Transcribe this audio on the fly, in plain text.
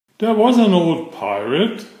There was an old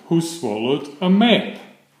pirate who swallowed a map.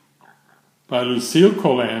 By Lucille,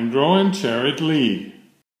 Colandro and Jared Lee.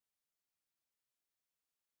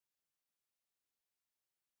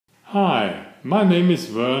 Hi, my name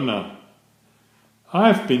is Werner.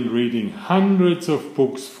 I've been reading hundreds of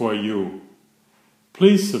books for you.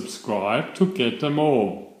 Please subscribe to get them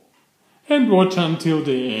all. And watch until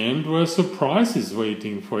the end where a surprise is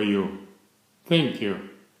waiting for you. Thank you.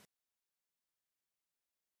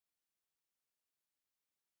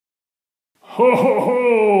 Ho ho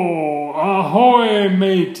ho! Ahoy,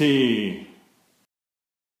 matey!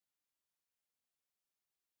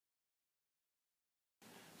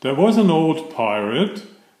 There was an old pirate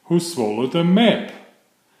who swallowed a map.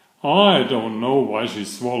 I don't know why she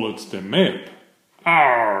swallowed the map.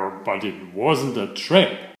 Arr, but it wasn't a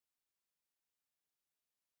trap.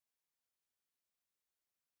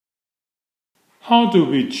 How do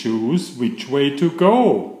we choose which way to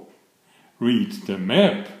go? Read the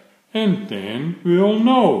map, and then we'll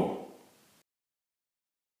know.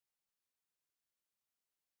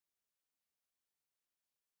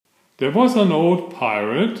 There was an old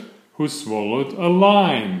pirate who swallowed a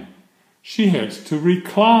line. She had to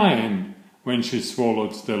recline when she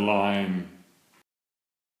swallowed the line.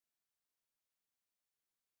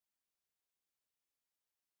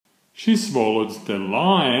 She swallowed the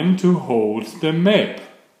line to hold the map.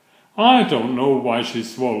 I don't know why she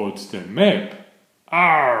swallowed the map.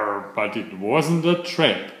 Arr, but it wasn't a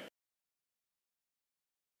trap.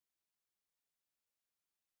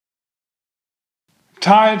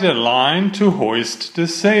 Tie the line to hoist the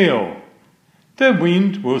sail. The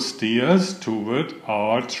wind will steer us toward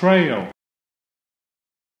our trail.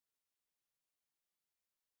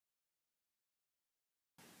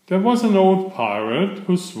 There was an old pirate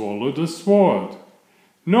who swallowed a sword.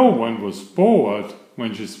 No one was bored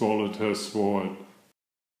when she swallowed her sword.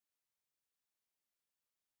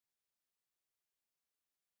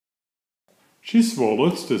 She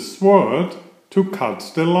swallowed the sword to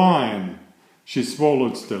cut the line. She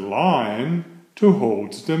swallowed the line to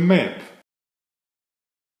hold the map.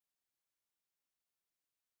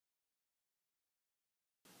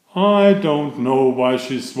 I don't know why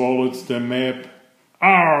she swallowed the map.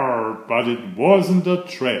 Arr, but it wasn't a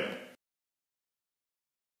trap.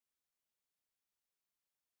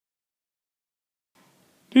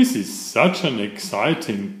 This is such an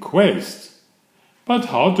exciting quest. But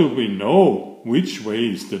how do we know which way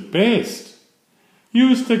is the best?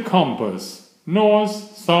 Use the compass.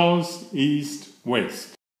 North, south, east,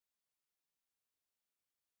 west.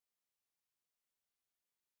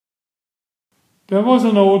 There was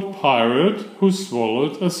an old pirate who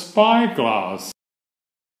swallowed a spyglass.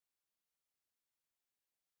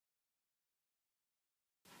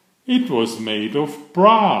 It was made of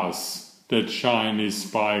brass, that shiny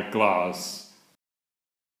spyglass.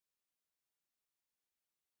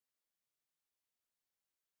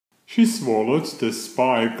 She swallowed the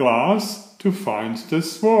spyglass to find the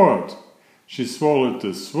sword. She swallowed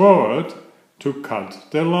the sword to cut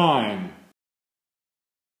the line.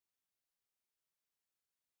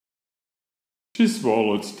 She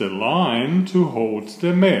swallowed the line to hold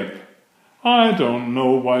the map. I don't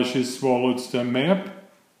know why she swallowed the map.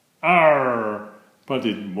 Arr, but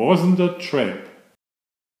it wasn't a trap.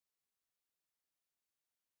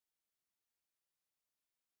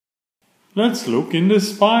 Let's look in the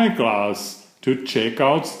spyglass to check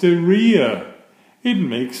out the rear. It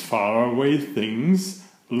makes faraway things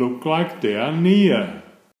look like they are near.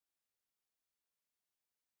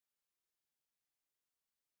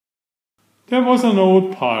 There was an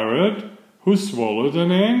old pirate who swallowed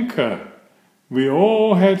an anchor. We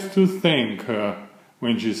all had to thank her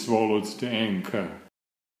when she swallowed the anchor.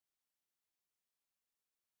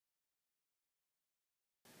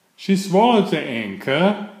 She swallowed the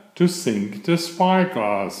anchor to sink the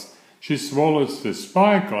spyglass. She swallowed the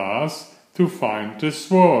spyglass to find the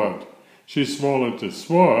sword. She swallowed the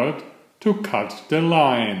sword to cut the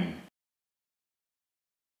line.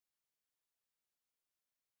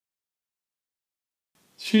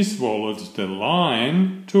 She swallowed the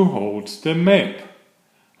line to hold the map.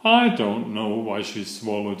 I don't know why she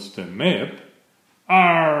swallowed the map.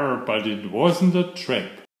 Arr, but it wasn't a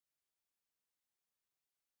trap.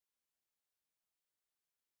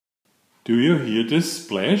 Do you hear the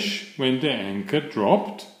splash when the anchor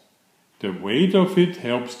dropped? The weight of it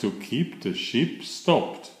helps to keep the ship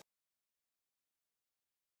stopped.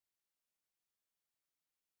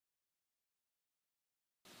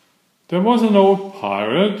 There was an old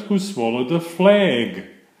pirate who swallowed a flag.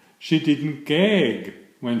 She didn't gag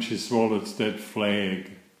when she swallowed that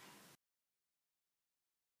flag.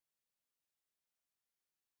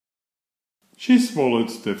 She swallowed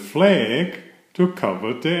the flag to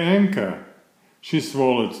cover the anchor. She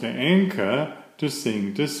swallowed the anchor to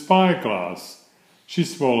sink the spyglass. She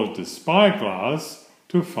swallowed the spyglass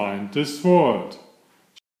to find the sword.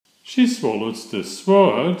 She swallowed the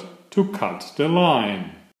sword to cut the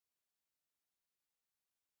line.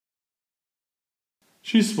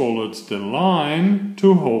 She swallowed the line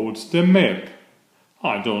to hold the map.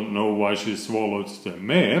 I don't know why she swallowed the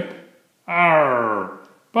map. Arr!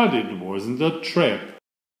 But it wasn't a trap.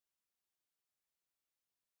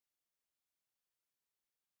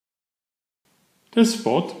 The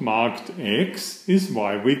spot marked X is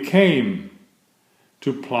why we came.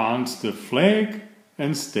 To plant the flag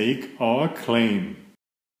and stake our claim.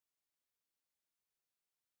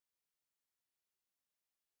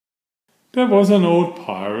 There was an old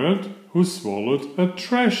pirate who swallowed a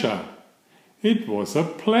treasure. It was a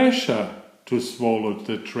pleasure to swallow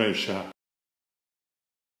the treasure.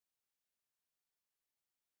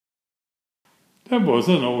 There was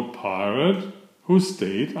an old pirate who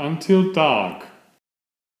stayed until dark.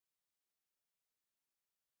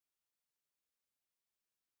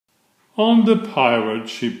 On the pirate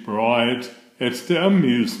ship ride at the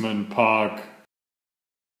amusement park.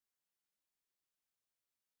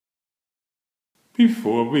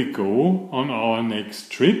 Before we go on our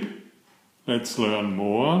next trip, let's learn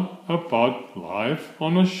more about life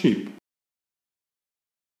on a ship.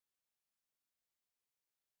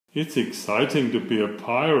 It's exciting to be a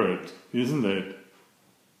pirate, isn't it?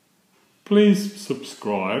 Please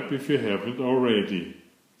subscribe if you haven't already.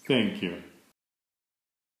 Thank you.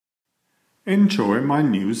 Enjoy my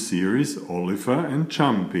new series Oliver and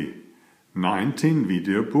Jumpy. 19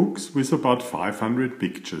 video books with about 500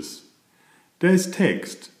 pictures. There's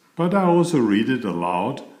text, but I also read it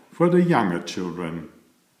aloud for the younger children.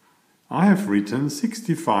 I have written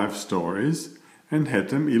 65 stories and had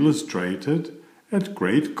them illustrated at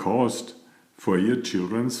great cost for your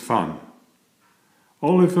children's fun.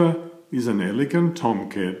 Oliver is an elegant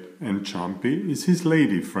tomcat and Jumpy is his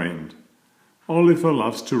lady friend. Oliver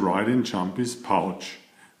loves to ride in Jumpy's pouch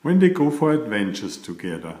when they go for adventures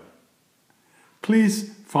together.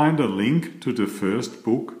 Please find a link to the first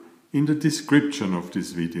book in the description of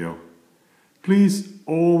this video. Please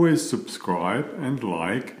always subscribe and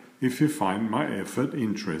like if you find my effort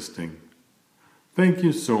interesting. Thank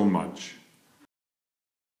you so much.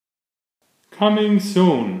 Coming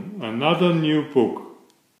soon, another new book.